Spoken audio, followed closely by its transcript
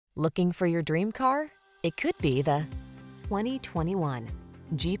Looking for your dream car? It could be the 2021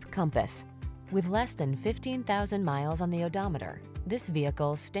 Jeep Compass. With less than 15,000 miles on the odometer, this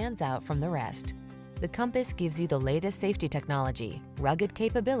vehicle stands out from the rest. The Compass gives you the latest safety technology, rugged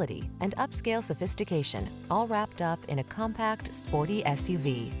capability, and upscale sophistication, all wrapped up in a compact, sporty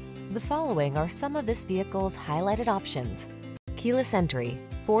SUV. The following are some of this vehicle's highlighted options: keyless entry,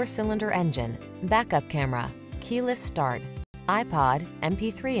 4-cylinder engine, backup camera, keyless start, iPod,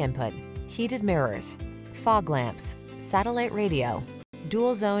 MP3 input, heated mirrors, fog lamps, satellite radio,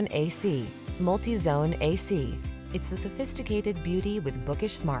 dual zone AC, multi-zone AC. It's the sophisticated beauty with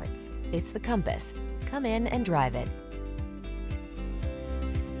bookish smarts. It's the Compass. Come in and drive it.